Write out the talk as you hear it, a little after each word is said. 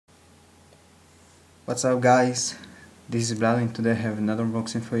What's up guys, this is Vlad and today I have another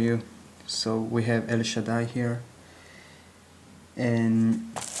unboxing for you. So we have El Shaddai here,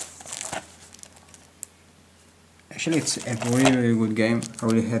 and actually it's a really good game. I'm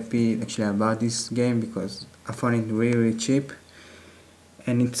really happy actually about this game because I found it really cheap,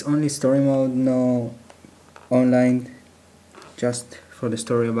 and it's only story mode, no online, just for the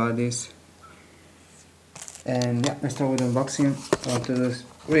story about this. And yeah, let's start with unboxing. I want to do this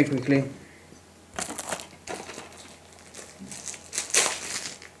really quickly.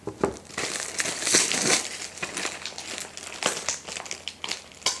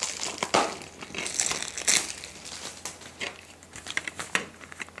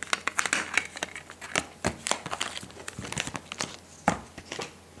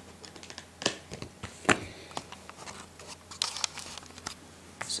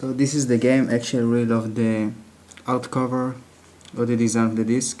 So this is the game. Actually I really love the out cover or the design of the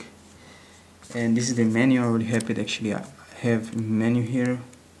disc, and this is the menu. I'm really happy that actually I have a menu here.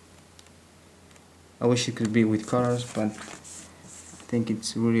 I wish it could be with colors, but I think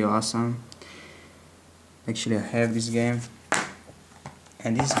it's really awesome. Actually I have this game,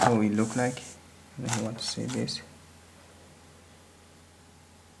 and this is how it look like. I want to say this.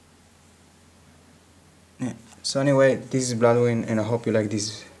 Yeah. So anyway, this is Bloodwind, and I hope you like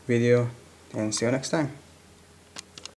this video, and see you next time.